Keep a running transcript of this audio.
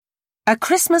A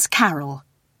Christmas Carol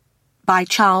by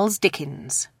Charles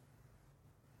Dickens.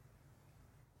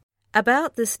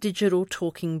 About this digital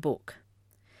talking book.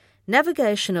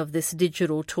 Navigation of this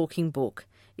digital talking book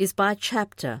is by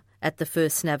chapter at the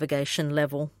first navigation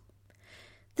level.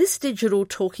 This digital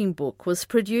talking book was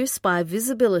produced by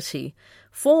Visibility,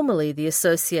 formerly the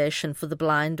Association for the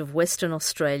Blind of Western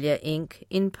Australia, Inc.,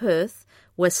 in Perth,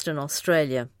 Western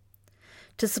Australia.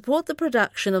 To support the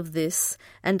production of this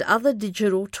and other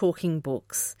digital talking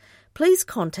books, please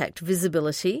contact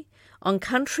Visibility on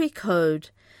country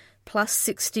code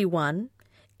 +61,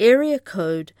 area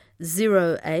code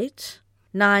 08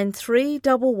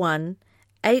 9311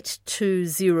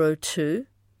 8202,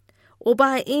 or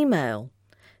by email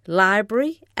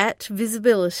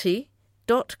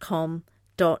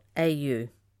library@visibility.com.au.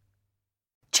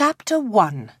 Chapter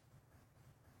 1.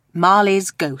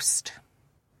 Marley's Ghost.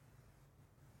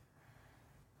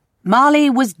 Marley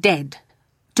was dead,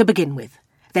 to begin with.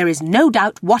 There is no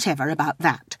doubt whatever about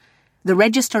that. The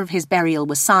register of his burial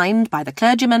was signed by the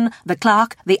clergyman, the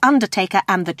clerk, the undertaker,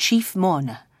 and the chief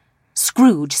mourner.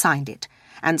 Scrooge signed it,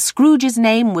 and Scrooge's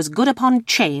name was good upon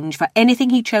change for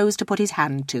anything he chose to put his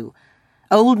hand to.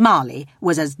 Old Marley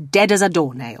was as dead as a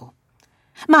doornail.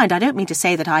 Mind, I don't mean to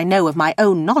say that I know of my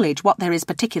own knowledge what there is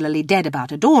particularly dead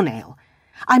about a doornail.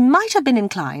 I might have been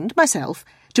inclined, myself,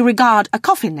 to regard a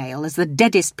coffin-nail as the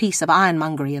deadest piece of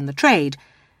ironmongery in the trade,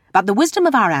 but the wisdom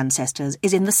of our ancestors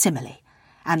is in the simile,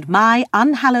 and my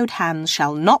unhallowed hands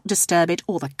shall not disturb it,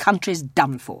 or the country's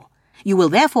done for. You will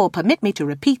therefore permit me to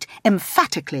repeat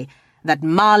emphatically that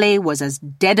Marley was as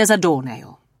dead as a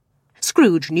doornail.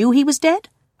 Scrooge knew he was dead?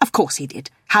 Of course he did.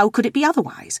 How could it be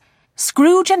otherwise?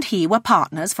 Scrooge and he were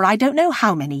partners for I don't know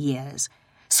how many years.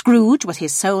 Scrooge was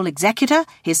his sole executor,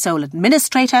 his sole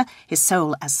administrator, his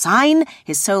sole assign,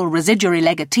 his sole residuary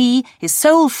legatee, his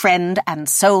sole friend and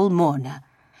sole mourner.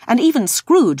 And even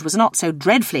Scrooge was not so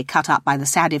dreadfully cut up by the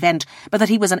sad event, but that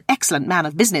he was an excellent man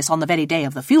of business on the very day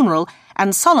of the funeral,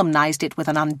 and solemnized it with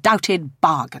an undoubted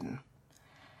bargain.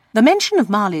 The mention of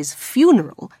Marley's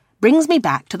funeral brings me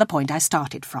back to the point I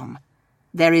started from.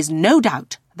 There is no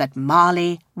doubt that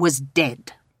Marley was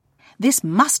dead. This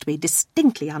must be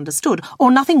distinctly understood,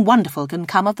 or nothing wonderful can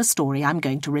come of the story I'm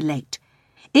going to relate.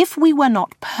 If we were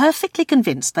not perfectly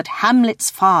convinced that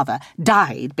Hamlet's father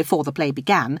died before the play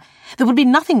began, there would be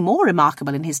nothing more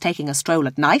remarkable in his taking a stroll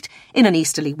at night, in an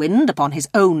easterly wind, upon his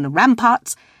own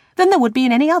ramparts, than there would be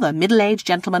in any other middle-aged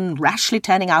gentleman rashly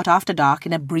turning out after dark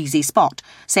in a breezy spot,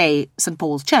 say St.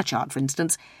 Paul's Churchyard, for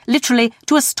instance, literally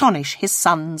to astonish his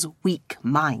son's weak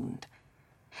mind.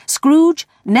 Scrooge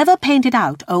never painted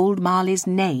out old Marley's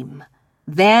name.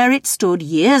 There it stood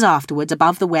years afterwards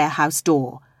above the warehouse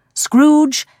door.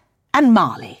 Scrooge and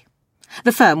Marley.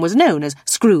 The firm was known as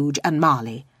Scrooge and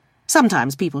Marley.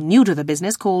 Sometimes people new to the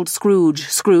business called Scrooge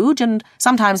Scrooge, and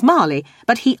sometimes Marley,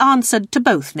 but he answered to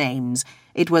both names.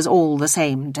 It was all the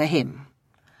same to him.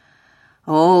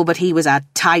 Oh, but he was a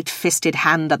tight-fisted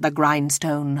hand at the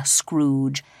grindstone,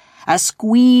 Scrooge. A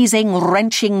squeezing,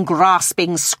 wrenching,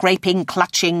 grasping, scraping,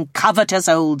 clutching, covetous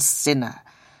old sinner.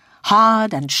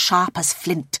 Hard and sharp as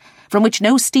flint, from which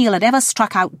no steel had ever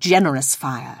struck out generous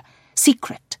fire,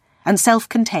 secret and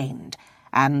self-contained,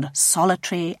 and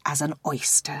solitary as an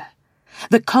oyster.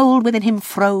 The cold within him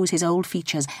froze his old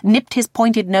features, nipped his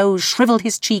pointed nose, shrivelled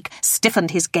his cheek,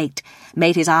 stiffened his gait,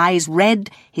 made his eyes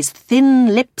red, his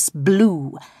thin lips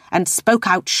blue, and spoke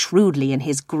out shrewdly in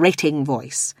his grating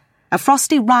voice. A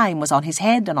frosty rime was on his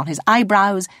head and on his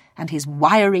eyebrows and his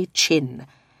wiry chin.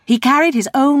 He carried his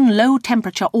own low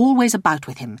temperature always about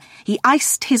with him. He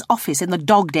iced his office in the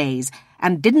dog days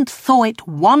and didn't thaw it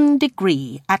 1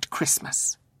 degree at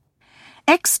Christmas.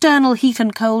 External heat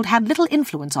and cold had little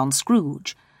influence on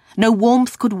Scrooge. No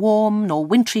warmth could warm, nor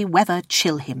wintry weather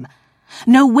chill him.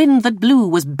 No wind that blew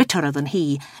was bitterer than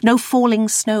he. No falling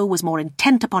snow was more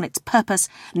intent upon its purpose.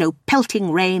 No pelting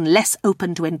rain less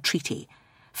open to entreaty.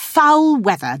 Foul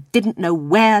weather didn't know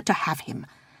where to have him.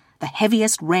 The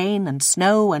heaviest rain and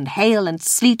snow and hail and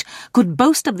sleet could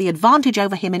boast of the advantage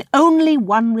over him in only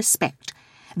one respect.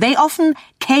 They often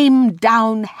came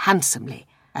down handsomely,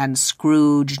 and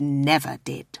Scrooge never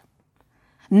did.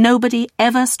 Nobody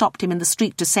ever stopped him in the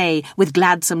street to say, with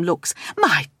gladsome looks,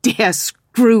 "My dear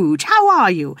Scrooge, how are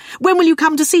you? When will you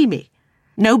come to see me?"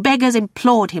 No beggars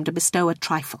implored him to bestow a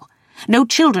trifle. No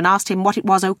children asked him what it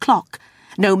was o'clock.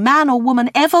 No man or woman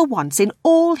ever once in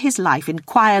all his life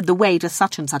inquired the way to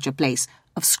such and such a place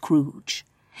of Scrooge.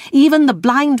 Even the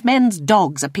blind men's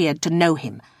dogs appeared to know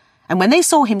him, and when they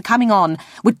saw him coming on,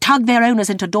 would tug their owners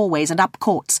into doorways and up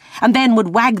courts, and then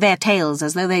would wag their tails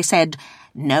as though they said,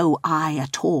 "No eye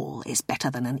at all is better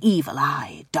than an evil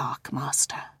eye, dark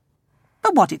master."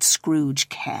 But what did Scrooge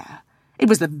care? It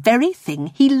was the very thing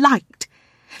he liked.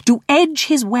 To edge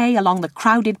his way along the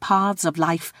crowded paths of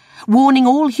life, warning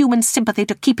all human sympathy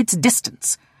to keep its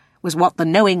distance, was what the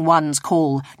knowing ones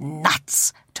call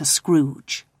nuts to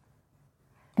Scrooge.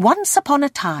 Once upon a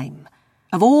time,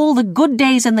 of all the good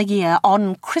days in the year,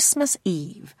 on Christmas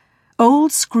Eve,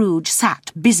 old Scrooge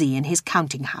sat busy in his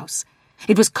counting-house.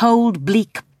 It was cold,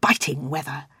 bleak, biting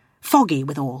weather, foggy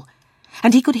withal,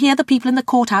 and he could hear the people in the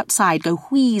court outside go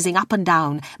wheezing up and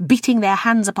down, beating their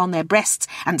hands upon their breasts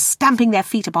and stamping their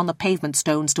feet upon the pavement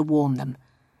stones to warm them.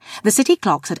 The city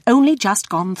clocks had only just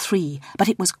gone 3, but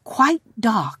it was quite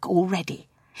dark already.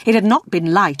 It had not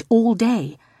been light all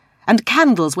day, and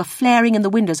candles were flaring in the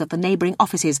windows of the neighbouring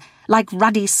offices like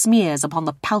ruddy smears upon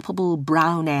the palpable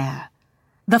brown air.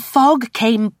 The fog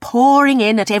came pouring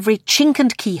in at every chink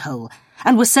and keyhole,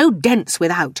 and was so dense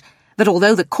without that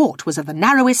although the court was of the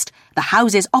narrowest, the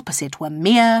houses opposite were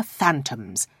mere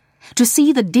phantoms. To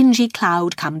see the dingy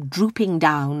cloud come drooping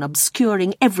down,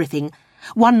 obscuring everything,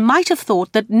 one might have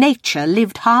thought that nature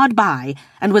lived hard by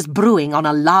and was brewing on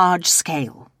a large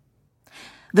scale.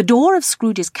 The door of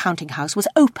Scrooge's counting-house was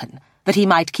open, that he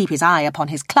might keep his eye upon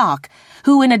his clerk,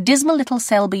 who in a dismal little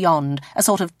cell beyond, a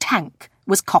sort of tank,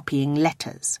 was copying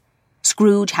letters.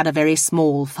 Scrooge had a very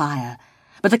small fire,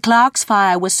 but the clerk's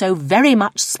fire was so very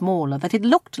much smaller that it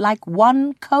looked like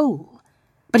one coal.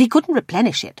 But he couldn't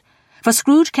replenish it, for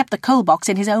Scrooge kept the coal box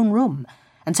in his own room,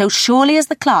 and so surely as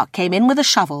the clerk came in with a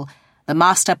shovel, the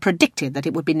master predicted that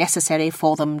it would be necessary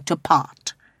for them to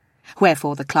part.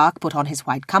 Wherefore the clerk put on his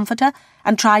white comforter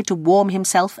and tried to warm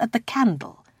himself at the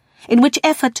candle, in which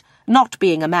effort, not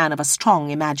being a man of a strong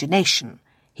imagination,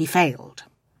 he failed.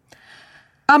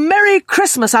 "A Merry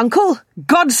Christmas, Uncle!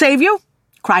 God save you!"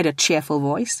 cried a cheerful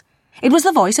voice. It was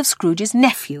the voice of Scrooge's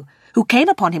nephew, who came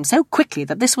upon him so quickly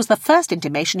that this was the first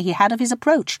intimation he had of his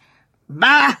approach.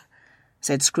 "Bah!"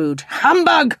 said Scrooge.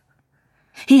 "Humbug!"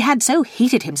 He had so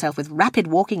heated himself with rapid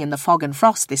walking in the fog and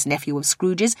frost, this nephew of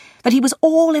Scrooge's, that he was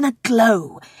all in a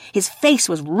glow. His face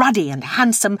was ruddy and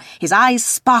handsome, his eyes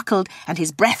sparkled, and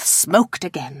his breath smoked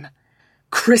again.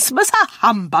 "Christmas a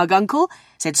humbug, Uncle?"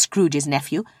 said Scrooge's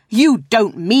nephew. "You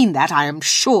don't mean that, I am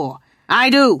sure." "I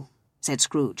do," said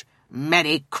Scrooge.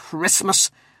 "Merry Christmas!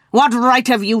 What right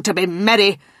have you to be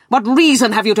merry? What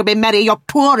reason have you to be merry? You're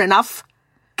poor enough."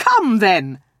 "Come,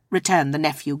 then," returned the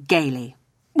nephew gaily.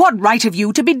 "What right have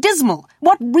you to be dismal?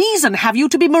 What reason have you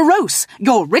to be morose?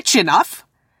 You're rich enough."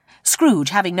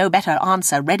 Scrooge, having no better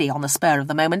answer ready on the spur of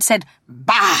the moment, said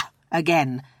 "Bah!"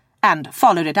 again, and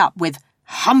followed it up with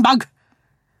 "Humbug!"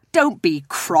 "Don't be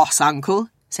cross, Uncle,"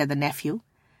 said the nephew.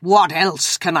 "What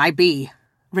else can I be?"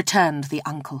 returned the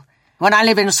uncle, "when I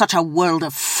live in such a world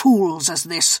of fools as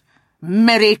this?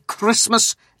 Merry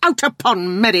Christmas! Out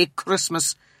upon Merry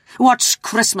Christmas! What's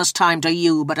Christmas time to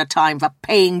you but a time for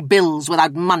paying bills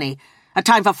without money, a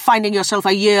time for finding yourself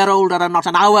a year older and not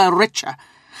an hour richer,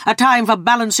 a time for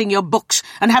balancing your books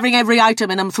and having every item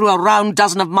in them through a round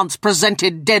dozen of months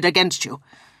presented dead against you?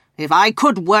 If I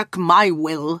could work my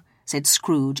will," said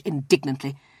Scrooge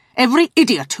indignantly, "every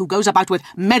idiot who goes about with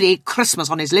Merry Christmas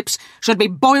on his lips should be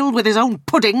boiled with his own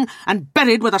pudding and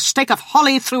buried with a stake of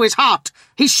holly through his heart.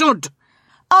 He should."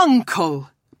 "Uncle,"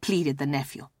 pleaded the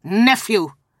nephew.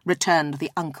 "Nephew," returned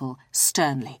the uncle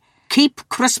sternly. "Keep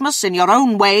Christmas in your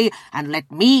own way, and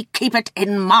let me keep it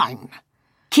in mine."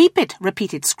 "Keep it,"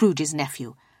 repeated Scrooge's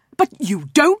nephew. "But you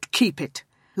don't keep it."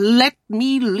 "Let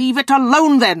me leave it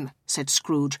alone, then," said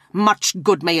Scrooge. "Much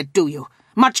good may it do you.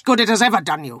 Much good it has ever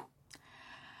done you."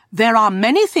 "There are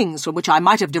many things from which I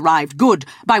might have derived good,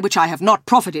 by which I have not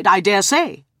profited, I dare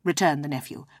say," returned the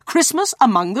nephew. "Christmas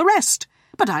among the rest.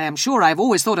 But I am sure I have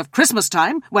always thought of Christmas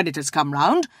time, when it has come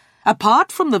round,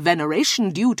 apart from the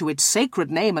veneration due to its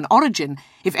sacred name and origin,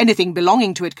 if anything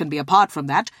belonging to it can be apart from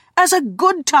that, as a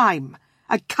good time,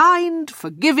 a kind,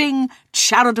 forgiving,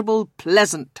 charitable,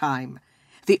 pleasant time.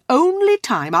 The only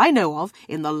time I know of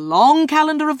in the long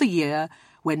calendar of the year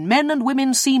when men and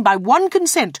women seem by one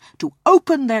consent to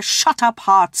open their shut-up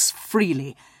hearts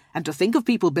freely, and to think of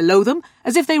people below them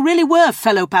as if they really were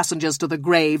fellow passengers to the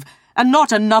grave, and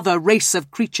not another race of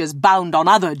creatures bound on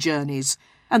other journeys.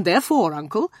 And therefore,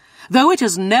 Uncle, though it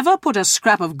has never put a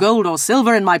scrap of gold or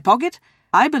silver in my pocket,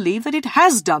 I believe that it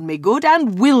has done me good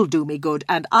and will do me good,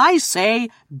 and I say,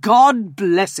 God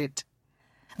bless it."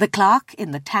 The clerk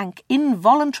in the tank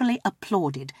involuntarily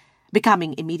applauded.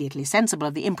 Becoming immediately sensible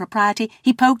of the impropriety,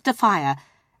 he poked the fire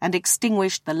and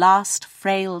extinguished the last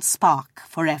frail spark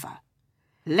forever.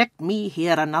 "Let me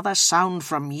hear another sound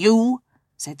from you,"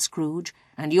 said Scrooge,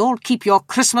 "and you'll keep your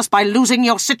Christmas by losing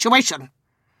your situation."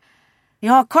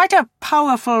 "You're quite a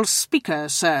powerful speaker,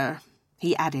 sir,"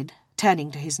 he added,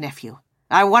 turning to his nephew.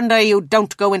 "I wonder you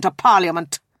don't go into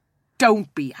Parliament."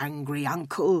 "Don't be angry,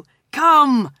 Uncle.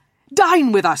 Come,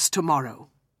 dine with us tomorrow."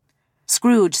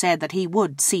 Scrooge said that he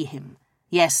would see him.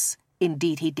 Yes,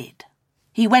 indeed he did.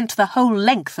 He went the whole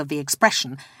length of the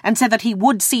expression, and said that he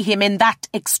would see him in that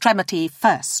extremity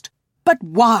first. "But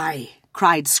why?"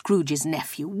 cried Scrooge's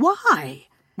nephew. "Why?"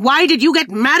 "Why did you get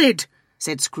married?"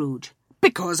 said Scrooge.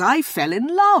 "Because I fell in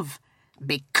love."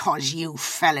 "Because you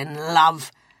fell in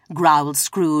love," growled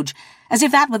Scrooge, as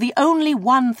if that were the only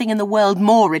one thing in the world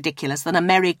more ridiculous than a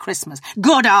Merry Christmas.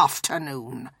 "Good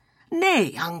afternoon."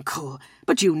 "Nay, Uncle,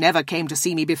 but you never came to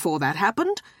see me before that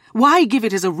happened. Why give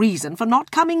it as a reason for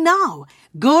not coming now?"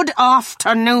 "Good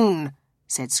afternoon,"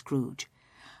 said Scrooge.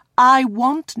 "I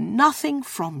want nothing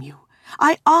from you.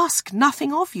 I ask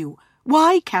nothing of you.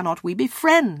 Why cannot we be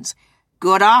friends?"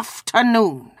 "Good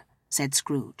afternoon," said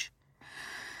Scrooge.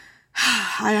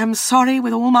 "I am sorry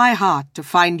with all my heart to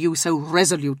find you so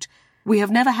resolute. We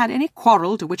have never had any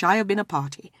quarrel to which I have been a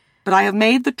party, but I have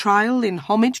made the trial in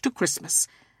homage to Christmas,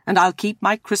 and I'll keep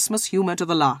my Christmas humour to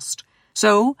the last.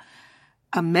 So,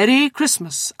 a Merry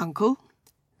Christmas, Uncle."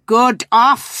 "Good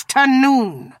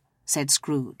afternoon," said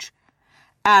Scrooge.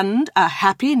 "And a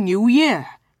Happy New Year."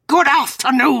 "Good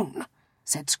afternoon,"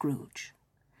 said Scrooge.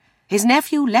 His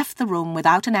nephew left the room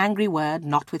without an angry word,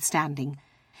 notwithstanding.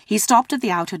 He stopped at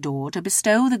the outer door to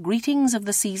bestow the greetings of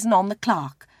the season on the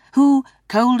clerk, who,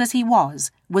 cold as he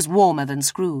was warmer than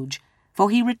Scrooge, for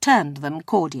he returned them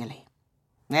cordially.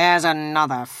 "There's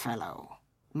another fellow,"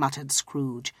 muttered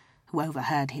Scrooge, who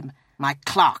overheard him. "My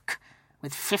clerk,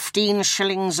 with 15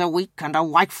 shillings a week and a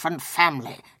wife and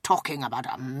family, talking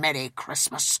about a Merry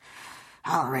Christmas.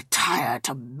 I'll retire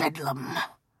to Bedlam."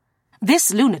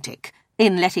 This lunatic,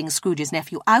 in letting Scrooge's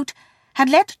nephew out, had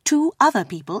let 2 other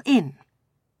people in.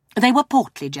 They were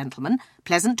portly gentlemen,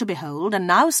 pleasant to behold, and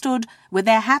now stood with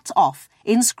their hats off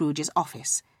in Scrooge's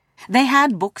office. They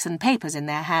had books and papers in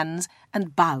their hands,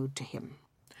 and bowed to him.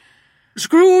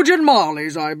 "Scrooge and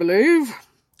Marley's, I believe,"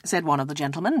 said one of the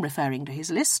gentlemen, referring to his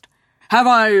list. "Have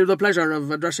I the pleasure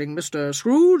of addressing Mr.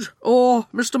 Scrooge or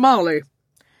Mr. Marley?"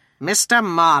 "Mr.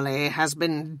 Marley has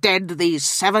been dead these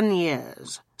 7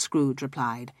 years," Scrooge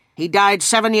replied. "He died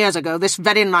 7 years ago this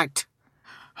very night."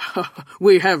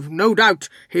 "We have no doubt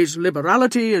his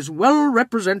liberality is well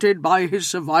represented by his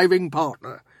surviving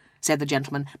partner," said the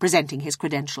gentleman, presenting his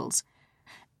credentials.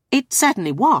 It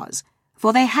certainly was,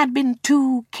 for they had been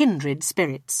 2 kindred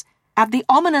spirits. At the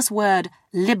ominous word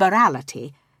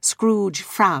liberality, Scrooge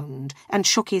frowned and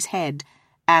shook his head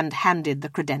and handed the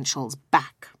credentials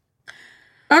back.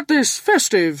 "At this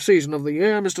festive season of the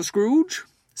year, Mr. Scrooge,"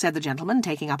 said the gentleman,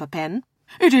 taking up a pen,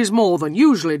 "it is more than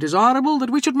usually desirable that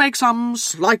we should make some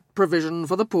slight provision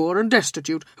for the poor and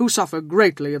destitute who suffer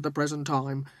greatly at the present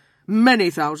time. Many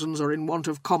thousands are in want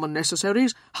of common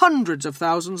necessaries. Hundreds of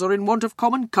thousands are in want of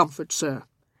common comfort, sir."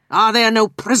 "Are there no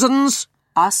prisons?"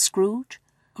 asked Scrooge.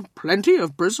 "Plenty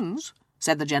of prisons,"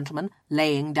 said the gentleman,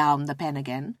 laying down the pen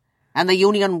again. "And the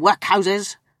union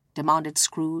workhouses?" demanded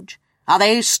Scrooge. "Are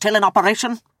they still in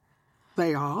operation?"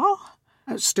 "They are,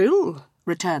 still,"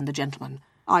 returned the gentleman.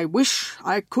 "I wish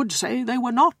I could say they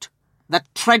were not." "The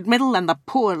treadmill and the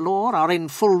poor law are in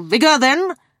full vigour,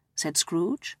 then?" said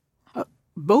Scrooge.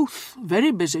 "Both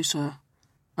very busy, sir."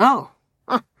 "Oh,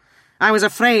 I was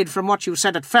afraid from what you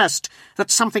said at first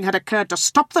that something had occurred to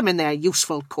stop them in their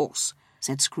useful course,"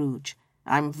 said Scrooge.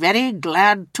 "I'm very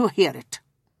glad to hear it."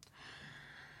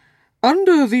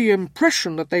 "Under the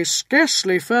impression that they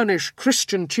scarcely furnish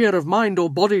Christian cheer of mind or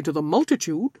body to the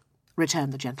multitude,"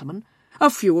 returned the gentleman, "a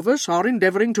few of us are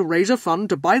endeavouring to raise a fund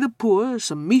to buy the poor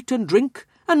some meat and drink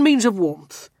and means of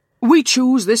warmth. We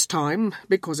choose this time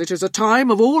because it is a time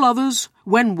of all others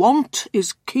when want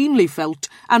is keenly felt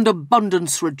and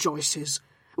abundance rejoices.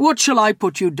 What shall I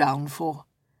put you down for?"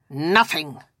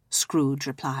 "Nothing," Scrooge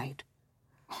replied.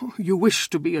 "You wish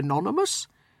to be anonymous?"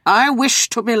 "I wish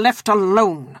to be left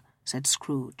alone," said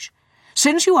Scrooge.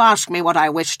 "Since you ask me what I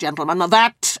wish, gentlemen,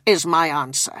 that is my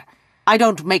answer. I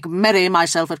don't make merry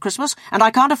myself at Christmas, and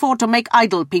I can't afford to make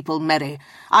idle people merry.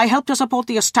 I help to support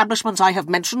the establishments I have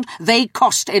mentioned. They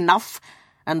cost enough,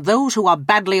 and those who are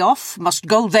badly off must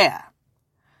go there."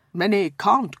 "Many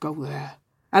can't go there,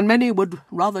 and many would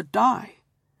rather die."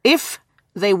 "If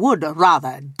they would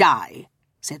rather die,"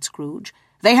 said Scrooge,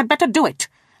 "they had better do it,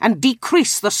 and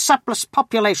decrease the surplus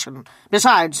population.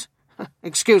 Besides,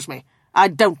 excuse me, I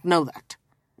don't know that."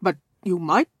 "But you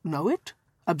might know it,"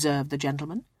 observed the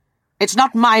gentleman. "It's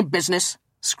not my business,"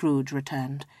 Scrooge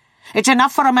returned. "It's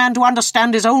enough for a man to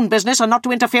understand his own business and not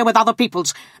to interfere with other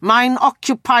people's. Mine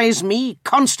occupies me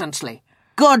constantly.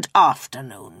 Good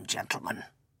afternoon, gentlemen."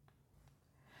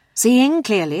 Seeing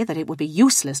clearly that it would be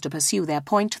useless to pursue their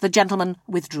point, the gentleman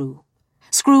withdrew.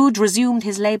 Scrooge resumed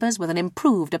his labours with an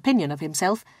improved opinion of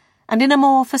himself, and in a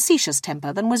more facetious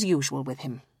temper than was usual with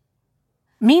him.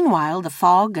 Meanwhile the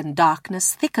fog and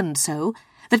darkness thickened so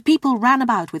that people ran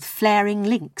about with flaring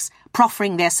links,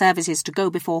 proffering their services to go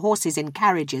before horses in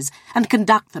carriages and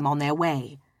conduct them on their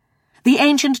way. The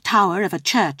ancient tower of a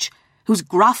church, whose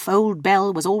gruff old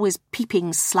bell was always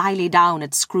peeping slyly down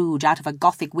at Scrooge out of a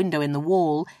Gothic window in the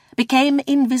wall, became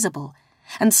invisible,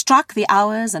 and struck the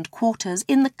hours and quarters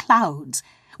in the clouds,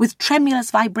 with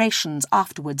tremulous vibrations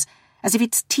afterwards, as if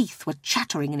its teeth were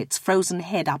chattering in its frozen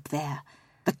head up there.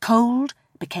 The cold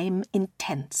became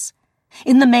intense.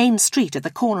 In the main street at the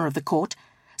corner of the court,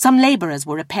 some labourers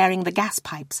were repairing the gas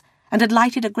pipes, and had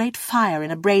lighted a great fire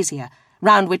in a brazier,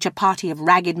 round which a party of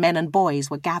ragged men and boys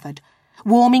were gathered,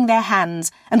 warming their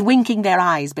hands and winking their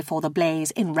eyes before the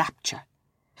blaze in rapture.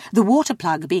 The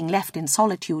water-plug being left in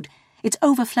solitude, its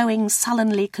overflowing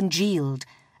sullenly congealed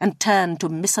and turned to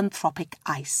misanthropic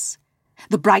ice.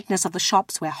 The brightness of the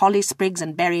shops where holly sprigs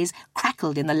and berries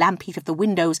crackled in the lamp heat of the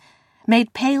windows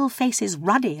made pale faces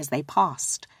ruddy as they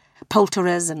passed.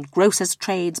 Poulterers' and grocers'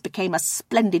 trades became a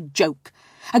splendid joke,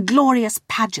 a glorious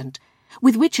pageant,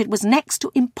 with which it was next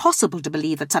to impossible to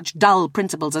believe that such dull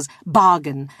principles as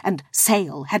bargain and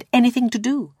sale had anything to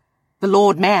do. The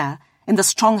Lord Mayor, in the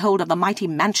stronghold of the mighty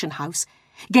mansion house,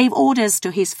 gave orders to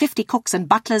his 50 cooks and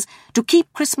butlers to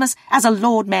keep Christmas as a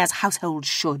Lord Mayor's household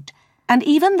should, and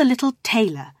even the little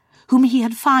tailor, whom he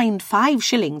had fined 5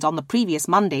 shillings on the previous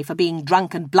Monday for being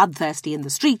drunk and bloodthirsty in the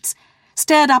streets,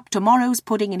 stirred up tomorrow's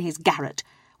pudding in his garret,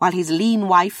 while his lean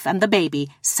wife and the baby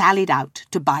sallied out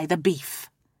to buy the beef.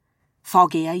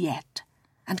 Foggier yet,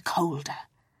 and colder,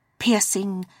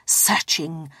 piercing,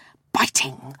 searching,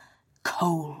 biting,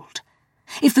 cold.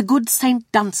 If the good St.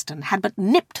 Dunstan had but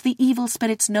nipped the evil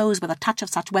spirit's nose with a touch of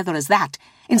such weather as that,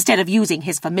 instead of using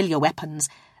his familiar weapons,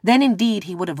 then indeed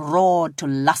he would have roared to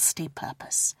lusty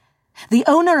purpose. The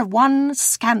owner of one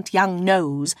scant young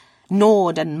nose,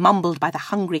 gnawed and mumbled by the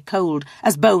hungry cold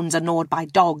as bones are gnawed by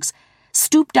dogs,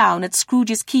 stooped down at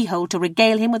Scrooge's keyhole to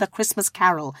regale him with a Christmas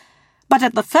carol, but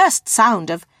at the first sound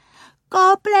of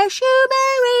 "God bless you,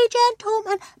 merry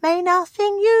gentlemen, may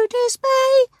nothing you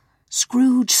dismay,"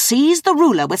 Scrooge seized the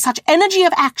ruler with such energy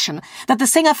of action that the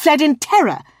singer fled in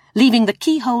terror, leaving the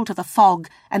keyhole to the fog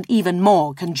and even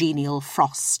more congenial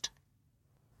frost.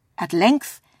 At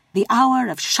length the hour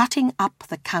of shutting up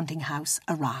the counting-house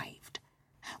arrived.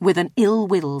 With an ill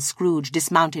will Scrooge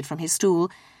dismounted from his stool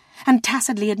and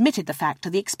tacitly admitted the fact to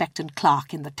the expectant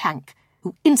clerk in the tank,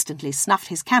 who instantly snuffed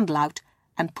his candle out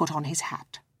and put on his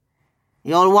hat.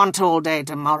 "You'll want all day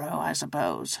tomorrow, I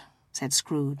suppose," said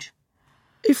Scrooge.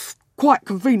 "If quite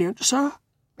convenient, sir."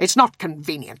 "It's not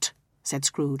convenient," said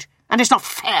Scrooge, "and it's not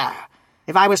fair.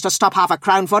 If I was to stop half a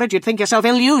crown for it, you'd think yourself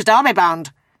ill-used,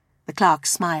 army-bound." The clerk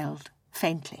smiled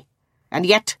faintly. "And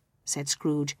yet," said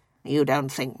Scrooge, "you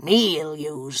don't think me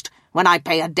ill-used when I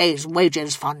pay a day's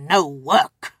wages for no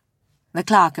work." The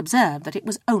clerk observed that it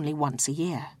was only once a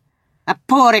year. "A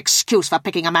poor excuse for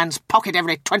picking a man's pocket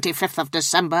every 25th of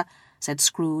December," said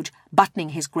Scrooge, buttoning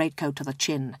his greatcoat to the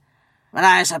chin. "But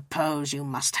I suppose you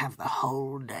must have the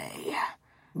whole day.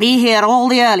 Be here all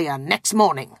the earlier next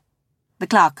morning." The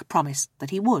clerk promised that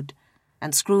he would,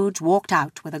 and Scrooge walked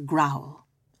out with a growl.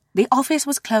 The office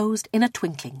was closed in a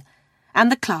twinkling,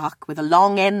 and the clerk, with the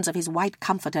long ends of his white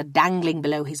comforter dangling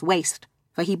below his waist,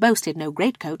 for he boasted no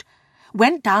greatcoat,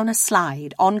 went down a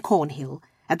slide on Cornhill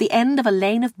at the end of a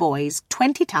lane of boys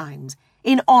 20 times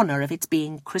in honour of its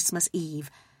being Christmas Eve,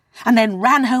 and then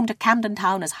ran home to Camden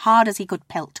Town as hard as he could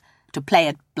pelt to play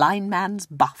at blind man's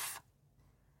buff.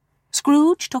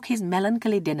 Scrooge took his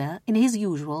melancholy dinner in his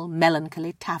usual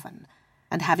melancholy tavern,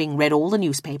 and having read all the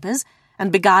newspapers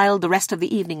and beguiled the rest of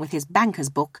the evening with his banker's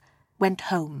book, went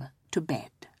home to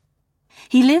bed.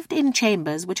 He lived in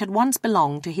chambers which had once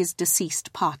belonged to his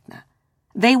deceased partner.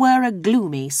 They were a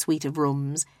gloomy suite of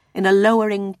rooms in a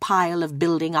lowering pile of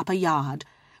building up a yard,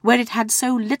 where it had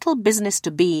so little business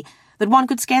to be that one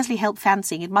could scarcely help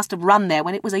fancying it must have run there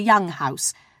when it was a young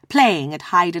house, playing at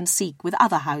hide-and-seek with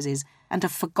other houses, and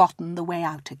have forgotten the way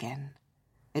out again.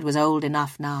 It was old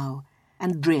enough now,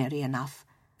 and dreary enough,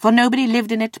 for nobody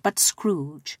lived in it but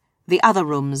Scrooge, the other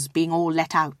rooms being all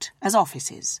let out as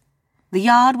offices. The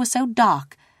yard was so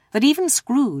dark that even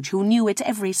Scrooge, who knew its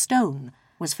every stone,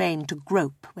 was fain to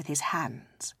grope with his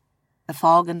hands. The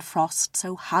fog and frost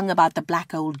so hung about the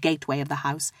black old gateway of the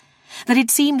house that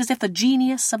it seemed as if the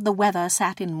genius of the weather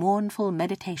sat in mournful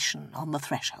meditation on the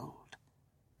threshold.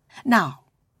 Now,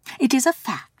 it is a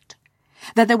fact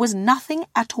that there was nothing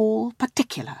at all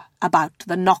particular about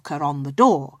the knocker on the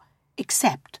door,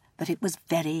 except that it was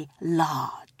very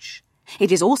large.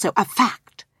 It is also a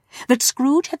fact that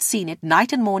Scrooge had seen it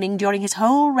night and morning during his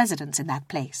whole residence in that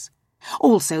place.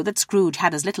 Also that Scrooge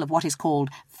had as little of what is called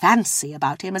fancy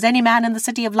about him as any man in the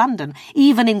city of London,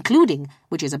 even including,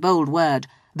 which is a bold word,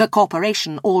 the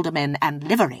corporation, aldermen, and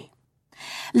livery.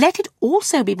 Let it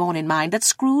also be borne in mind that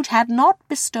Scrooge had not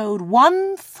bestowed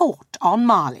one thought on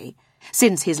Marley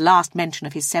since his last mention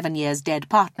of his 7 years dead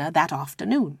partner that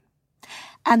afternoon.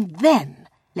 And then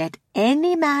let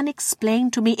any man explain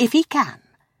to me, if he can,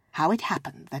 how it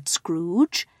happened that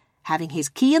Scrooge, having his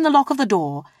key in the lock of the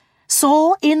door,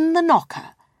 saw in the knocker,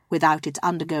 without its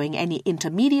undergoing any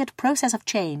intermediate process of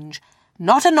change,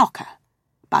 not a knocker,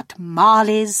 but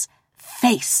Marley's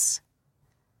face.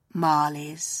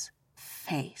 Marley's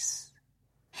face.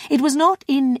 It was not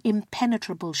in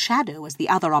impenetrable shadow as the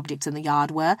other objects in the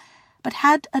yard were, but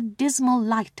had a dismal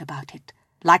light about it,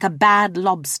 like a bad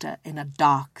lobster in a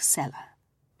dark cellar.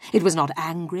 It was not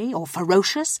angry or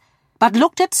ferocious, but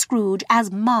looked at Scrooge as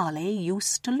Marley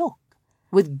used to look,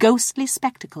 with ghostly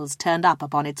spectacles turned up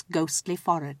upon its ghostly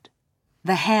forehead.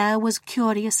 The hair was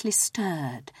curiously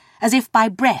stirred, as if by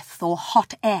breath or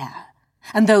hot air,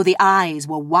 and though the eyes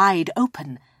were wide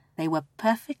open, they were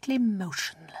perfectly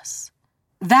motionless.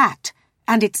 That,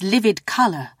 and its livid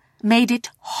colour, made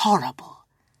it horrible.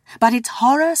 But its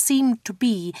horror seemed to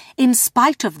be in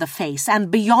spite of the face and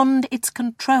beyond its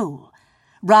control,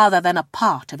 rather than a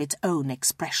part of its own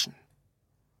expression.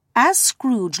 As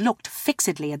Scrooge looked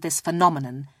fixedly at this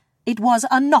phenomenon, it was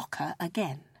a knocker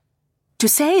again. To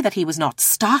say that he was not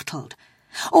startled,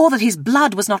 or that his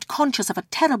blood was not conscious of a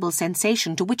terrible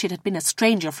sensation to which it had been a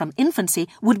stranger from infancy,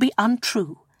 would be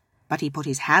untrue. But he put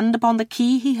his hand upon the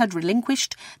key he had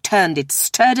relinquished, turned it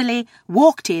sturdily,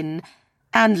 walked in,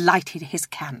 and lighted his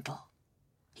candle.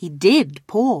 He did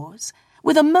pause,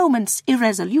 with a moment's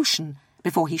irresolution,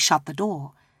 before he shut the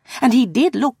door, and he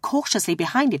did look cautiously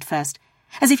behind it first,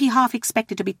 as if he half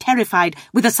expected to be terrified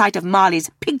with the sight of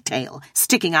Marley's pigtail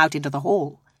sticking out into the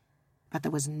hall. But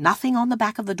there was nothing on the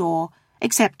back of the door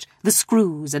except the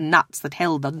screws and nuts that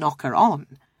held the knocker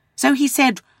on. So he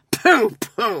said, "Pooh,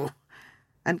 pooh,"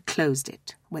 and closed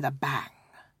it with a bang.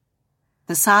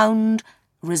 The sound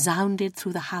resounded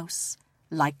through the house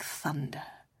like thunder.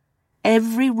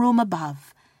 Every room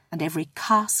above and every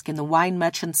cask in the wine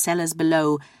merchant's cellars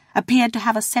below appeared to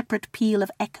have a separate peal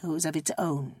of echoes of its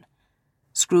own.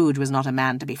 Scrooge was not a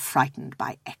man to be frightened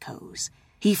by echoes.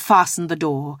 He fastened the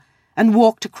door and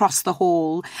walked across the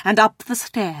hall and up the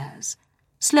stairs,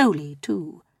 slowly,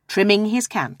 too, trimming his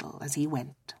candle as he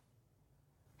went.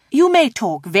 You may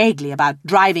talk vaguely about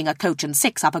driving a coach and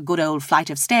six up a good old flight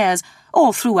of stairs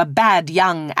or through a bad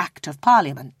young Act of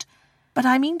Parliament, but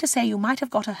I mean to say you might have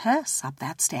got a hearse up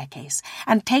that staircase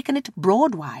and taken it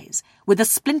broadwise, with the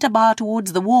splinter bar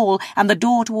towards the wall and the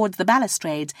door towards the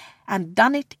balustrades, and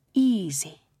done it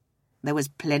easy. There was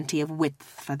plenty of width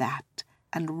for that,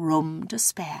 and room to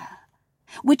spare,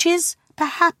 which is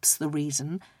perhaps the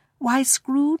reason why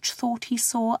Scrooge thought he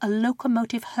saw a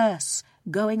locomotive hearse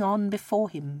going on before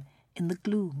him in the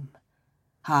gloom.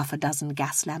 Half a dozen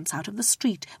gas lamps out of the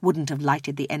street wouldn't have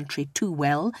lighted the entry too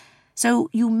well, so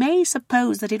you may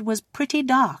suppose that it was pretty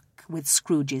dark with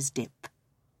Scrooge's dip.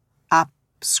 Up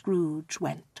Scrooge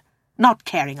went, not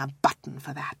caring a button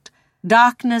for that.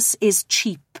 Darkness is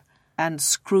cheap, and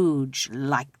Scrooge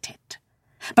liked it.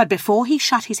 But before he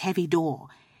shut his heavy door,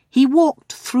 he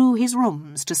walked through his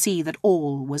rooms to see that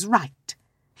all was right.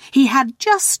 He had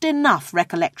just enough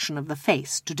recollection of the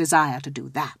face to desire to do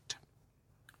that.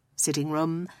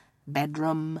 Sitting-room,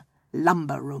 bedroom,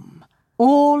 lumber-room,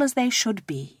 all as they should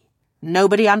be.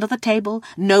 Nobody under the table,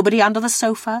 nobody under the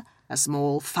sofa, a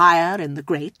small fire in the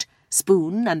grate,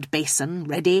 spoon and basin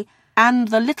ready, and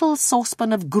the little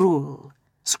saucepan of gruel.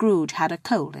 Scrooge had a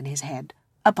cold in his head,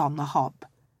 upon the hob.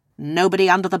 Nobody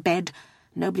under the bed,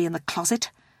 nobody in the closet,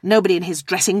 nobody in his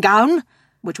dressing-gown,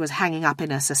 which was hanging up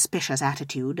in a suspicious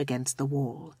attitude against the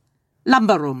wall.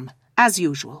 Lumber-room, as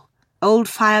usual. Old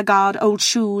fire-guard, old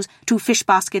shoes, 2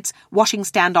 fish-baskets,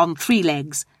 washing-stand on 3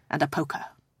 legs, and a poker.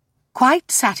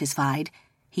 Quite satisfied,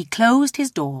 he closed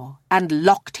his door and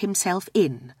locked himself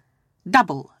in.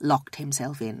 Double-locked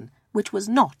himself in, which was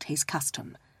not his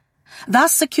custom.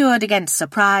 Thus secured against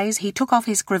surprise, he took off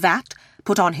his cravat,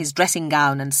 put on his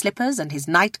dressing-gown and slippers and his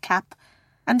nightcap,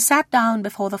 and sat down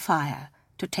before the fire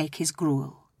to take his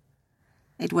gruel.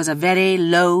 It was a very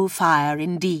low fire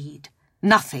indeed,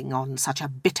 nothing on such a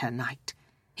bitter night.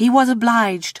 He was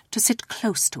obliged to sit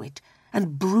close to it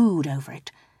and brood over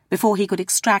it before he could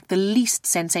extract the least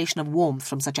sensation of warmth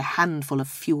from such a handful of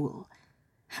fuel.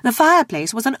 The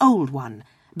fireplace was an old one,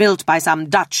 built by some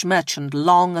Dutch merchant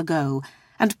long ago,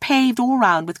 and paved all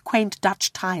round with quaint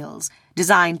Dutch tiles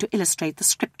designed to illustrate the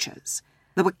scriptures.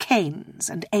 There were Cains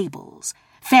and Abels,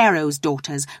 Pharaoh's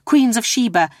daughters, queens of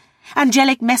Sheba,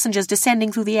 angelic messengers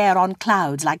descending through the air on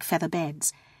clouds like feather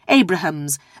beds,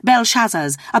 Abrahams,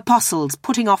 Belshazzars, apostles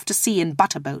putting off to sea in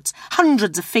butterboats,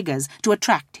 hundreds of figures to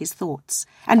attract his thoughts.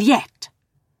 And yet,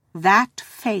 that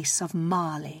face of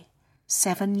Marley,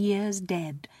 7 years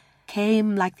dead,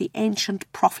 came like the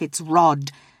ancient prophet's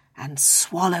rod and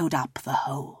swallowed up the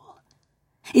whole.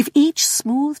 If each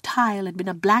smooth tile had been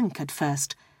a blank at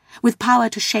first, with power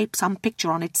to shape some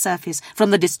picture on its surface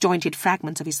from the disjointed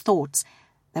fragments of his thoughts,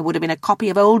 there would have been a copy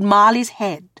of old Marley's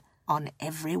head on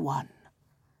every one.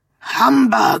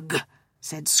 "Humbug!"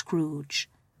 said Scrooge,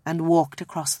 and walked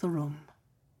across the room.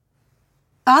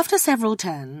 After several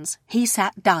turns, he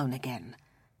sat down again.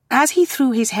 As he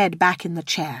threw his head back in the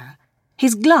chair,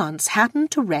 his glance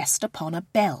happened to rest upon a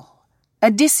bell,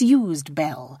 a disused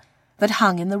bell that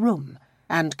hung in the room,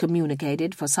 and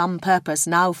communicated, for some purpose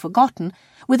now forgotten,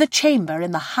 with a chamber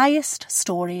in the highest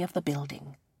story of the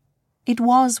building. It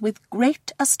was with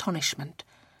great astonishment,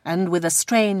 and with a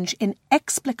strange,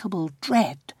 inexplicable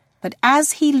dread, that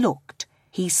as he looked,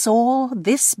 he saw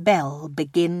this bell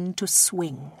begin to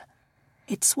swing.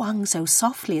 It swung so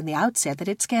softly in the outset that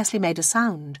it scarcely made a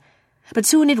sound, but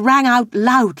soon it rang out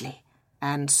loudly,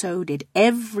 and so did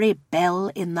every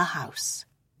bell in the house.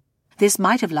 This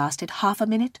might have lasted half a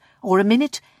minute or a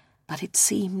minute, but it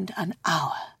seemed an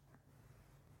hour.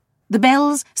 The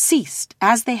bells ceased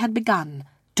as they had begun,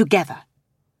 together.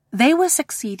 They were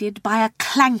succeeded by a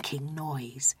clanking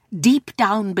noise, deep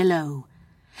down below,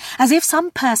 as if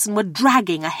some person were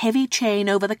dragging a heavy chain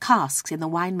over the casks in the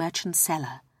wine merchant's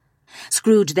cellar.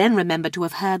 Scrooge then remembered to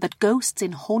have heard that ghosts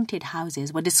in haunted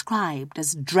houses were described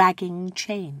as dragging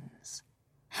chains.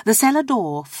 The cellar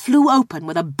door flew open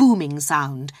with a booming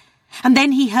sound, and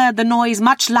then he heard the noise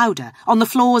much louder on the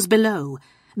floors below,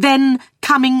 then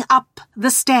coming up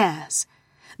the stairs,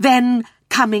 then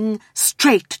coming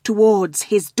straight towards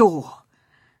his door.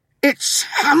 "It's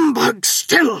humbug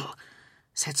still,"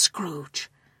 said Scrooge.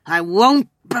 "I won't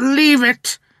believe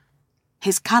it."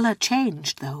 His colour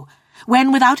changed, though,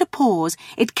 when without a pause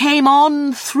it came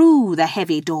on through the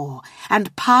heavy door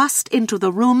and passed into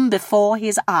the room before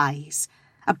his eyes.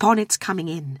 Upon its coming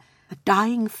in, a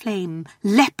dying flame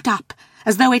leapt up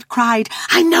as though it cried,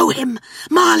 "I know him!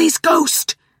 Marley's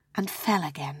ghost!" and fell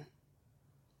again.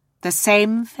 The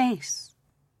same face,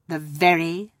 the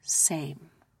very same.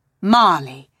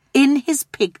 Marley, in his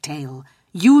pigtail,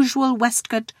 usual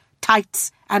waistcoat,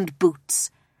 tights and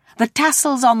boots, the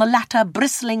tassels on the latter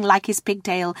bristling like his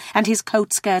pigtail and his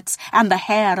coat skirts and the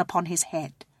hair upon his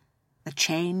head. The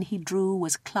chain he drew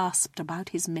was clasped about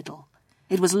his middle.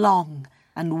 It was long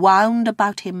and wound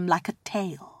about him like a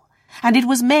tail, and it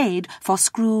was made, for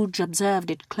Scrooge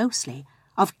observed it closely,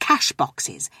 of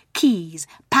cash-boxes, keys,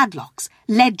 padlocks,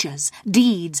 ledgers,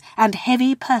 deeds, and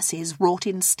heavy purses wrought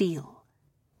in steel.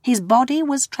 His body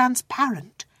was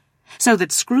transparent, so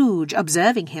that Scrooge,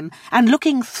 observing him, and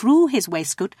looking through his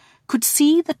waistcoat, could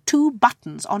see the 2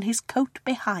 buttons on his coat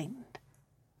behind.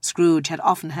 Scrooge had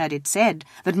often heard it said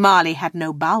that Marley had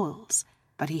no bowels,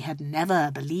 but he had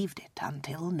never believed it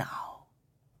until now.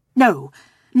 No,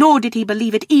 nor did he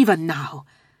believe it even now,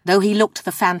 though he looked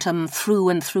the phantom through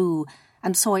and through,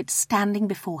 and saw it standing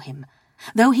before him,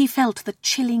 though he felt the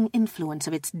chilling influence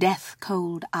of its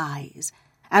death-cold eyes,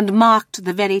 and marked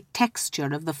the very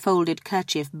texture of the folded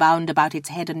kerchief bound about its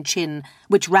head and chin,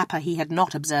 which wrapper he had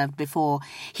not observed before,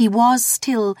 he was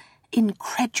still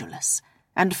incredulous,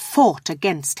 and fought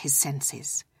against his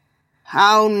senses.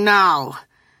 "How now?"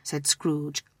 said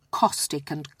Scrooge,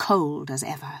 caustic and cold as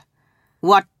ever.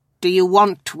 "What do you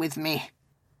want with me?"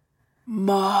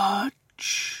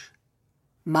 "Much."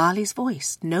 Marley's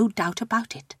voice, no doubt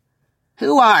about it.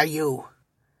 "Who are you?"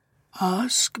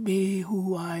 "Ask me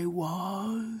who I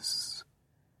was."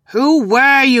 "Who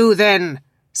were you, then?"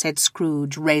 said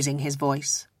Scrooge, raising his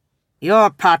voice. "You're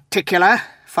particular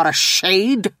for a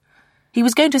shade." He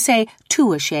was going to say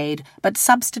to a shade, but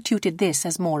substituted this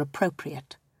as more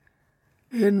appropriate.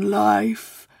 "In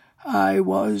life, I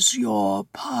was your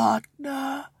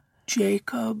partner,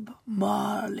 Jacob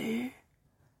Marley."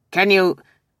 Can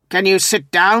you sit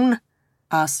down?"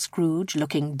 asked Scrooge,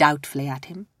 looking doubtfully at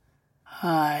him.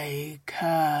 "I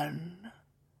can."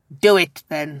 "Do it,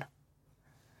 then."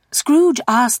 Scrooge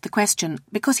asked the question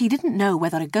because he didn't know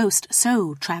whether a ghost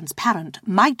so transparent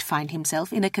might find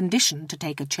himself in a condition to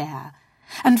take a chair,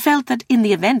 and felt that in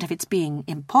the event of its being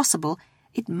impossible,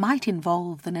 it might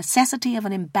involve the necessity of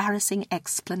an embarrassing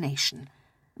explanation.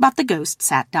 But the ghost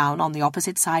sat down on the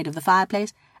opposite side of the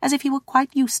fireplace, as if he were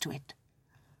quite used to it.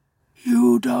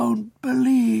 "You don't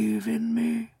believe in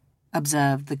me,"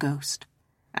 observed the ghost.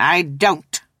 "I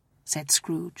don't," said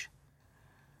Scrooge.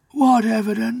 "What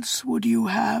evidence would you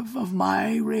have of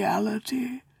my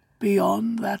reality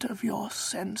beyond that of your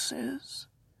senses?"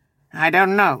 "I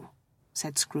don't know,"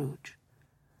 said Scrooge.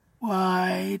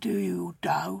 "Why do you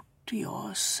doubt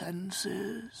your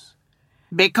senses?"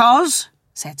 "Because,"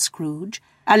 said Scrooge,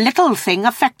 "a little thing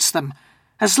affects them.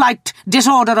 A slight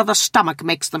disorder of the stomach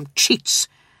makes them cheats.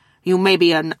 You may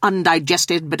be an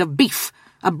undigested bit of beef,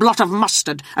 a blot of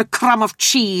mustard, a crumb of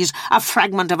cheese, a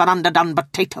fragment of an underdone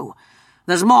potato.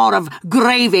 There's more of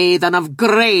gravy than of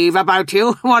grave about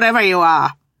you, whatever you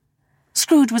are."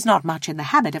 Scrooge was not much in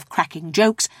the habit of cracking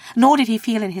jokes, nor did he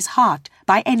feel in his heart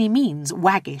by any means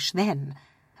waggish then.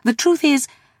 The truth is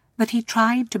that he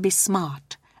tried to be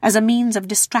smart, as a means of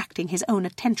distracting his own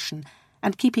attention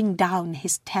and keeping down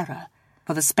his terror,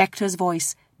 for the spectre's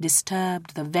voice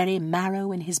disturbed the very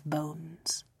marrow in his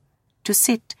bones. To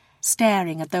sit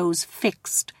staring at those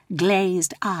fixed,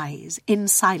 glazed eyes in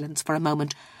silence for a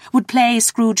moment would play,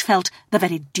 Scrooge felt, the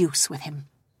very deuce with him.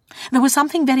 There was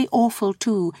something very awful,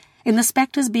 too, in the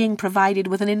spectre's being provided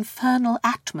with an infernal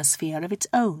atmosphere of its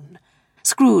own.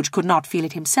 Scrooge could not feel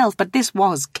it himself, but this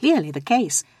was clearly the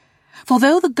case. For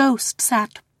though the ghost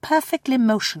sat perfectly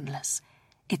motionless,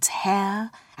 its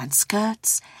hair and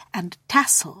skirts and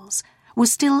tassels were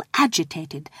still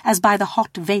agitated as by the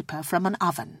hot vapour from an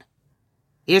oven.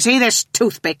 "You see this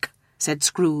toothpick?" said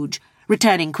Scrooge,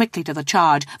 returning quickly to the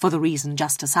charge for the reason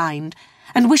just assigned,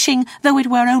 and wishing, though it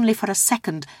were only for a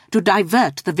second, to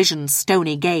divert the vision's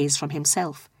stony gaze from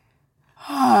himself.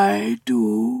 "I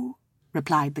do,"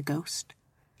 replied the ghost.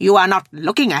 "You are not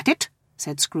looking at it,"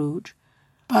 said Scrooge.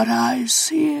 "But I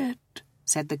see it,"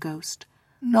 said the ghost.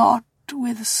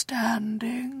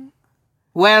 "Notwithstanding."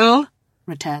 "Well,"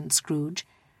 returned Scrooge,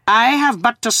 "I have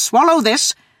but to swallow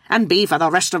this and be for the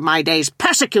rest of my days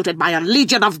persecuted by a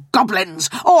legion of goblins,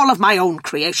 all of my own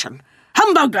creation.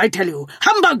 Humbug, I tell you,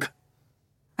 humbug!"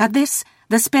 At this,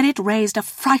 the spirit raised a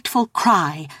frightful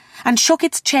cry, and shook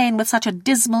its chain with such a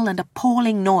dismal and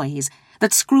appalling noise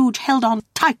that Scrooge held on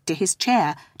tight to his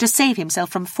chair to save himself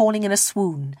from falling in a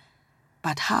swoon.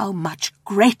 But how much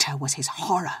greater was his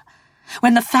horror,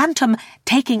 when the phantom,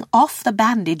 taking off the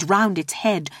bandage round its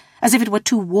head, as if it were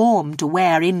too warm to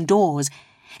wear indoors,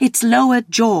 its lower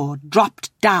jaw dropped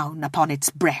down upon its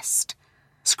breast.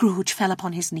 Scrooge fell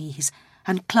upon his knees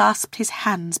and clasped his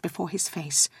hands before his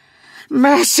face.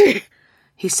 "Mercy,"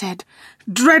 he said.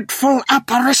 "Dreadful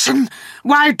apparition,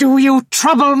 why do you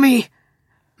trouble me?"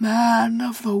 "Man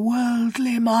of the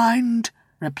worldly mind,"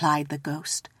 replied the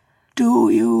ghost, "do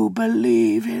you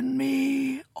believe in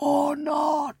me or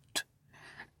not?"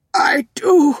 "I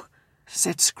do,"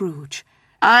 said Scrooge.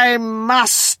 "I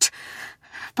must.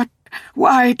 But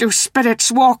why do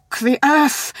spirits walk the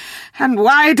earth, and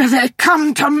why do they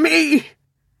come to me?"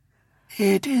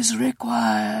 "It is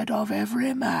required of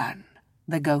every man,"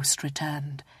 the ghost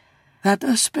returned, "that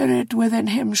the spirit within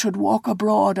him should walk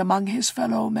abroad among his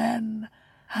fellow men,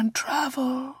 and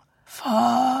travel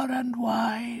far and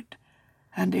wide,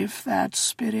 and if that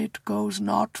spirit goes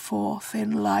not forth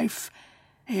in life,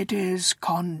 it is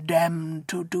condemned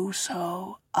to do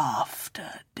so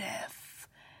after death.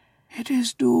 It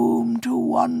is doomed to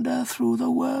wander through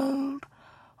the world.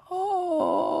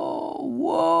 Oh,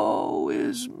 woe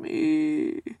is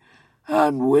me,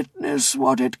 and witness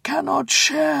what it cannot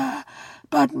share,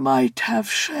 but might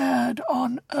have shared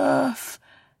on earth,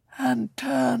 and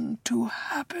turn to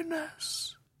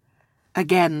happiness."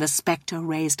 Again the spectre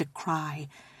raised a cry,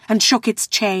 and shook its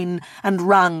chain, and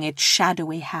wrung its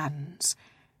shadowy hands.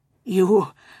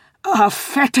 "You are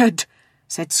fettered,"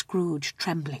 said Scrooge,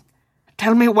 trembling.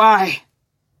 "Tell me why."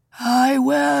 "I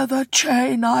wear the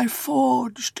chain I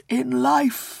forged in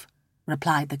life,"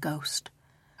 replied the ghost.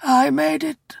 "I made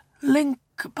it link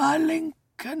by link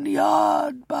and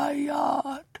yard by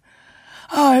yard.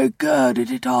 I girded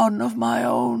it on of my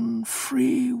own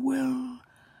free will,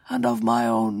 and of my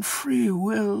own free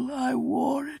will I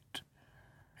wore it.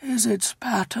 Is its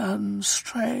pattern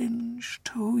strange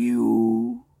to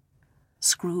you?"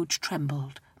 Scrooge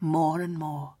trembled more and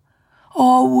more.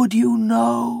 "Or would you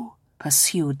know,"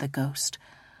 pursued the ghost,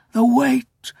 "the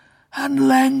weight and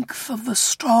length of the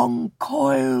strong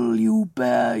coil you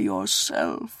bear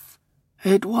yourself?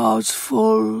 It was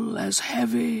full as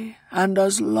heavy and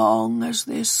as long as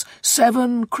this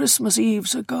 7 Christmas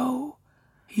Eves ago.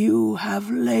 You have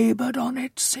laboured on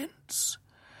it since.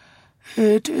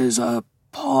 It is a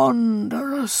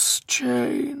ponderous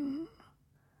chain."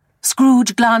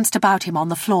 Scrooge glanced about him on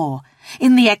the floor,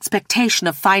 in the expectation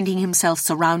of finding himself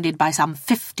surrounded by some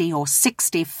 50 or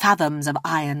 60 fathoms of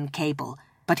iron cable.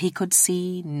 but he could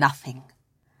see nothing.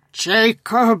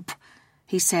 "Jacob,"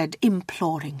 he said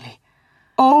imploringly.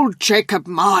 "Old Jacob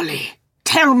Marley,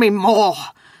 tell me more.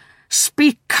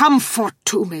 Speak comfort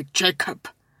to me, Jacob."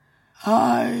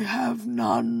 "I have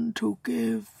none to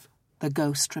give," the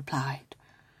ghost replied.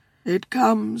 "It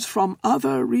comes from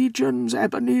other regions,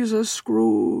 Ebenezer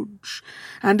Scrooge,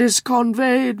 and is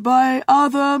conveyed by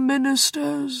other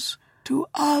ministers to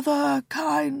other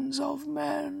kinds of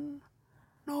men.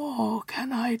 Nor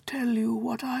can I tell you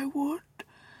what I would.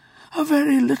 A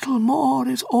very little more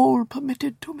is all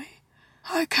permitted to me.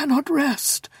 I cannot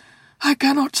rest. I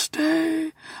cannot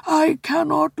stay. I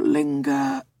cannot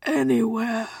linger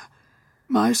anywhere.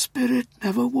 My spirit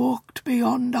never walked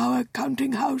beyond our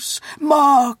counting-house.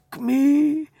 Mark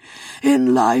me!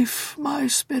 In life my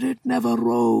spirit never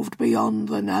roved beyond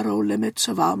the narrow limits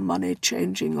of our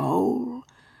money-changing hole,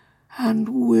 and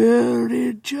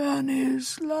weary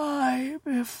journeys lie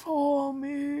before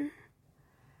me."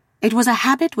 It was a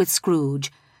habit with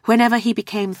Scrooge, whenever he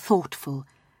became thoughtful,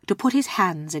 to put his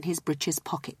hands in his breeches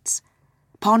pockets.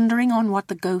 Pondering on what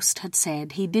the ghost had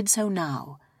said, he did so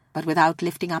now, but without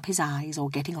lifting up his eyes or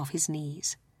getting off his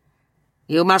knees.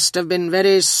 "You must have been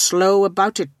very slow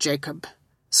about it, Jacob,"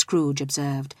 Scrooge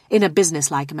observed, in a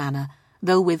businesslike manner,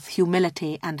 though with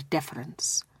humility and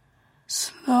deference.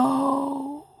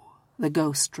 "Slow," the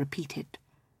ghost repeated.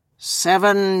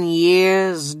 7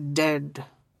 years dead,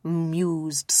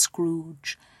 mused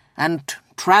Scrooge. and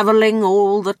travelling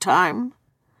all the time?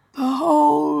 "The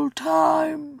whole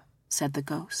time," said the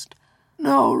ghost.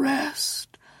 "No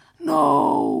rest,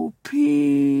 no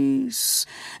peace,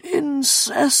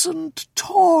 incessant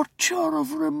torture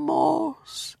of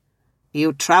remorse."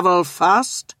 "You travel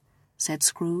fast?" said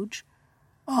Scrooge.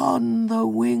 "On the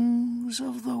wings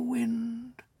of the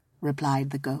wind," replied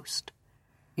the ghost.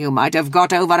 "You might have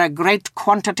got over a great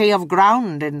quantity of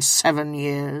ground in 7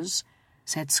 years,"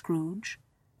 said Scrooge.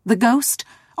 The ghost,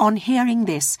 on hearing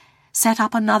this, set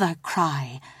up another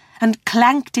cry, and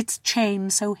clanked its chain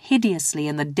so hideously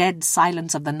in the dead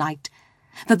silence of the night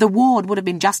that the ward would have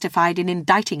been justified in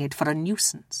indicting it for a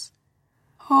nuisance.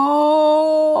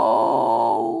 "Oh,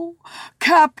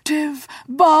 captive,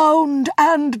 bound,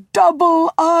 and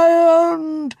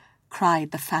double-ironed,"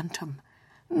 cried the phantom,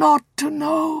 "not to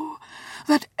know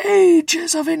that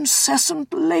ages of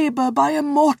incessant labour by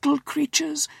immortal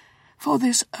creatures for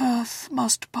this earth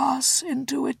must pass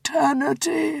into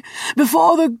eternity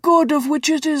before the good of which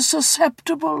it is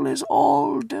susceptible is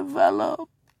all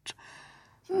developed.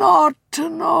 Not to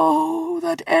know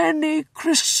that any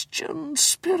Christian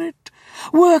spirit,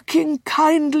 working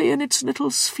kindly in its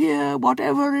little sphere,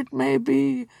 whatever it may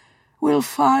be, will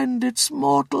find its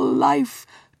mortal life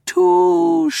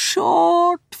too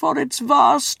short for its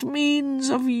vast means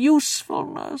of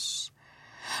usefulness.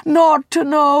 Not to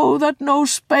know that no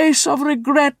space of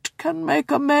regret can make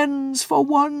amends for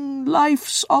one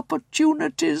life's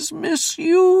opportunities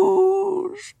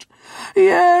misused.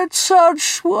 Yet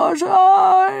such was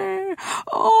I.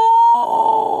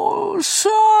 Oh,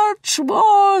 such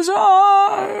was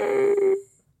I."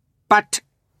 "But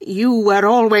you were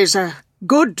always a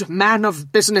good man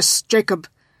of business, Jacob,"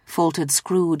 faltered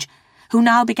Scrooge, who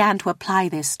now began to apply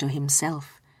this to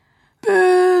himself.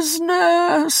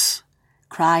 "Business!"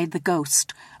 cried the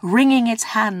ghost, wringing its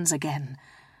hands again.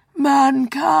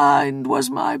 "Mankind was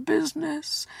my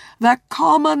business. The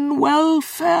common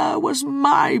welfare was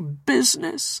my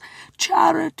business.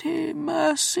 Charity,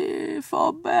 mercy,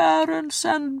 forbearance,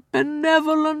 and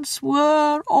benevolence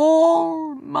were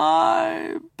all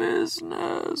my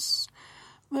business.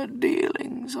 The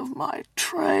dealings of my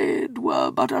trade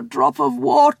were but a drop of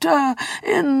water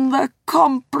in the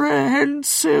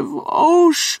comprehensive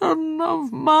ocean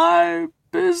of my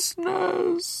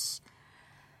business."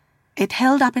 It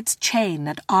held up its chain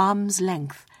at arm's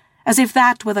length, as if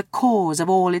that were the cause of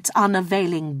all its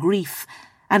unavailing grief,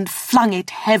 and flung it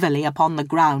heavily upon the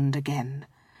ground again.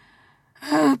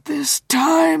 "At this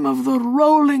time of the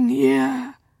rolling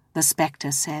year," the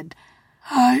spectre said,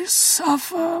 "I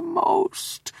suffer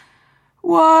most.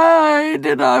 Why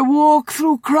did I walk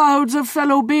through crowds of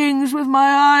fellow beings with my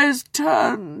eyes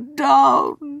turned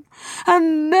down,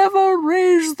 and never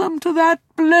raise them to that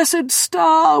blessed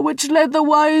star which led the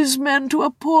wise men to a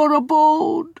poor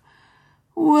abode?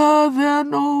 Were there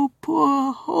no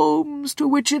poor homes to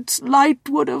which its light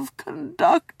would have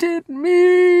conducted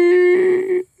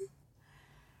me?"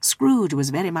 Scrooge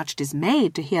was very much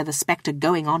dismayed to hear the spectre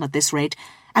going on at this rate,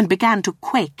 and began to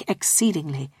quake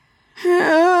exceedingly.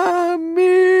 "Hear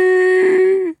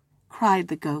me!" cried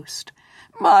the ghost.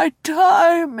 "My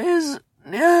time is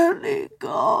nearly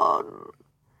gone."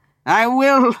 "I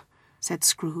will," said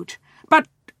Scrooge. "But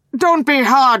Don't be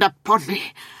hard upon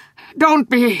me. Don't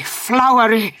be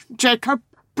flowery, Jacob,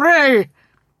 pray.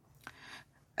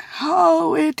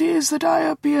 How it is that I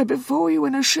appear before you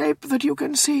in a shape that you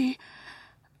can see,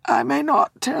 I may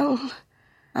not tell.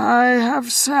 I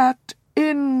have sat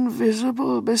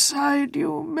invisible beside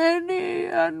you many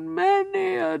and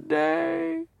many a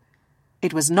day.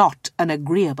 It was not an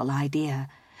agreeable idea.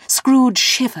 Scrooge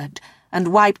shivered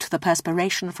and wiped the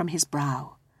perspiration from his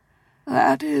brow.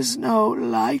 That is no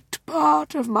light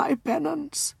part of my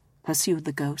penance, pursued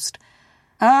the ghost.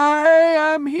 I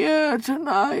am here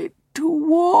tonight to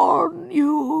warn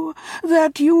you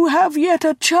that you have yet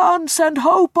a chance and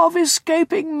hope of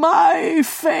escaping my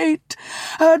fate,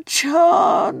 a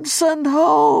chance and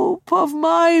hope of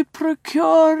my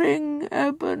procuring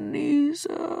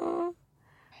Ebenezer.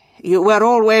 You were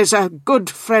always a good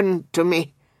friend to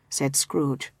me, said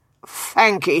Scrooge.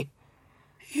 Thank ye.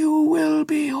 You will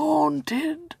be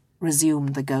haunted,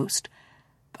 resumed the ghost,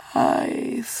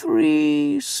 by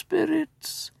 3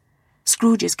 spirits.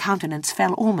 Scrooge's countenance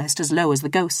fell almost as low as the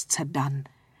ghost's had done.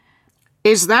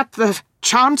 Is that the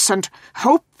chance and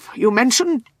hope you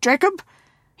mentioned, Jacob?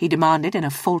 He demanded in a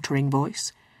faltering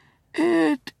voice.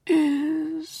 It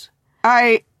is.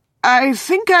 I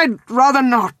think I'd rather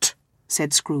not,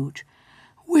 said Scrooge.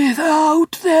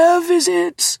 Without their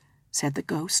visits, said the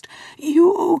ghost,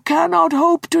 you cannot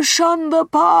hope to shun the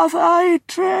path I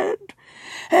tread.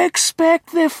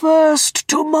 Expect the first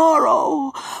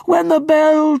tomorrow, when the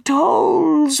bell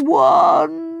tolls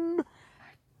 1.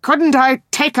 Couldn't I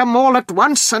take 'em all at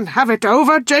once and have it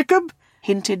over, Jacob?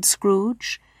 Hinted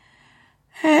Scrooge.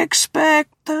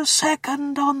 Expect the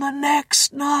second on the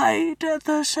next night at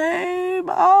the same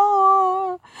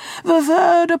hour, the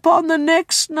third upon the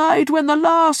next night when the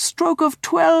last stroke of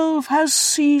 12 has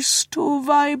ceased to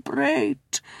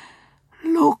vibrate.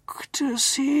 Look to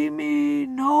see me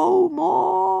no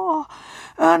more,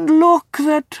 and look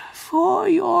that for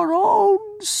your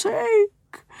own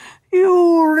sake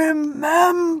you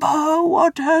remember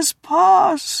what has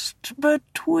passed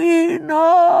between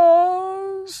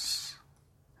us.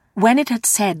 When it had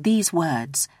said these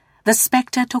words, the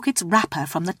spectre took its wrapper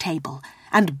from the table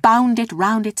and bound it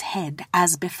round its head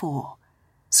as before.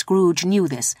 Scrooge knew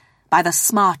this by the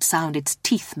smart sound its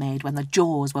teeth made when the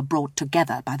jaws were brought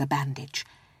together by the bandage.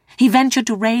 He ventured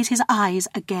to raise his eyes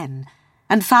again,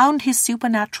 and found his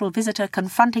supernatural visitor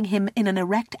confronting him in an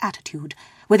erect attitude,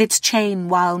 with its chain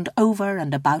wound over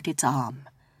and about its arm.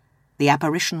 The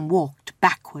apparition walked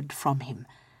backward from him,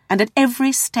 and at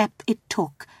every step it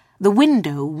took, the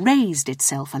window raised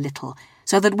itself a little,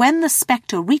 so that when the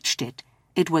spectre reached it,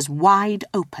 it was wide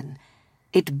open.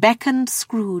 It beckoned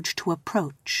Scrooge to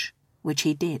approach, which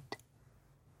he did.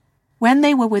 When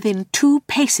they were within 2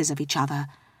 paces of each other,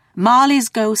 Marley's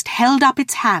ghost held up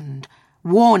its hand,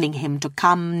 warning him to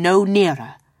come no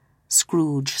nearer.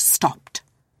 Scrooge stopped,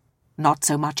 not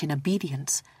so much in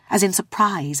obedience as in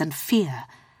surprise and fear,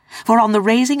 for on the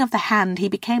raising of the hand he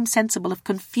became sensible of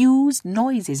confused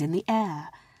noises in the air,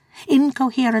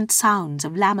 incoherent sounds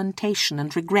of lamentation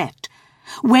and regret,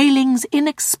 wailings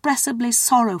inexpressibly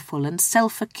sorrowful and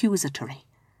self-accusatory.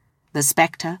 The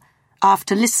spectre,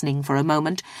 after listening for a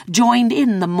moment, joined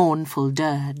in the mournful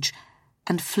dirge,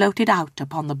 and floated out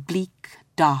upon the bleak,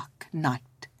 dark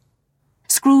night.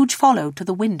 Scrooge followed to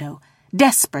the window,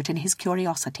 desperate in his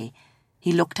curiosity.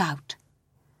 He looked out.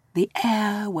 The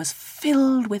air was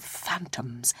filled with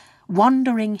phantoms,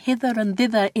 wandering hither and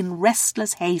thither in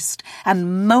restless haste,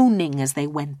 and moaning as they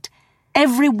went.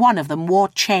 Every one of them wore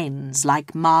chains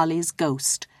like Marley's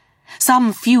ghost.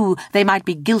 Some few, they might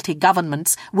be guilty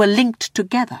governments, were linked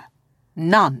together.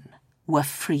 None were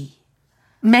free.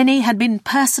 Many had been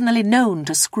personally known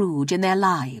to Scrooge in their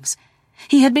lives.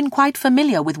 He had been quite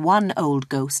familiar with one old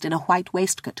ghost in a white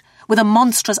waistcoat, with a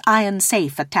monstrous iron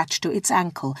safe attached to its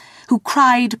ankle, who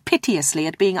cried piteously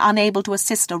at being unable to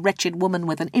assist a wretched woman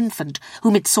with an infant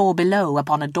whom it saw below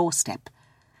upon a doorstep.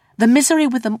 The misery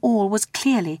with them all was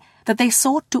clearly that they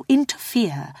sought to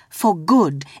interfere for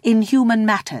good in human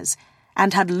matters,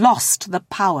 and had lost the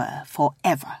power for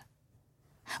ever.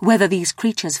 Whether these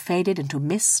creatures faded into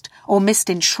mist, or mist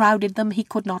enshrouded them, he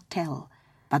could not tell,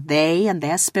 but they and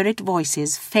their spirit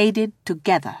voices faded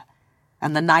together,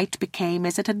 and the night became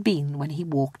as it had been when he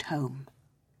walked home.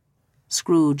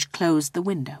 Scrooge closed the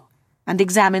window, and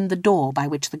examined the door by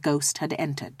which the ghost had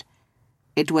entered.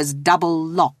 It was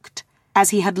double-locked,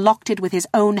 as he had locked it with his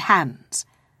own hands,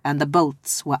 and the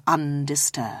bolts were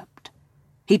undisturbed.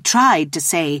 He tried to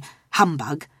say,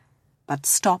 "Humbug," but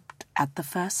stopped at the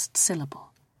first syllable.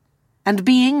 And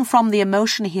being from the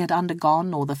emotion he had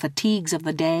undergone, or the fatigues of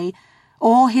the day,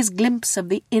 or his glimpse of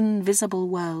the invisible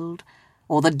world,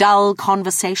 or the dull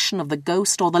conversation of the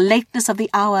ghost, or the lateness of the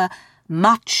hour,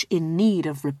 much in need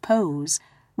of repose,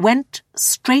 went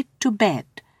straight to bed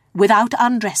without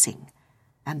undressing,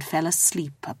 and fell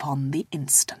asleep upon the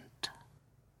instant.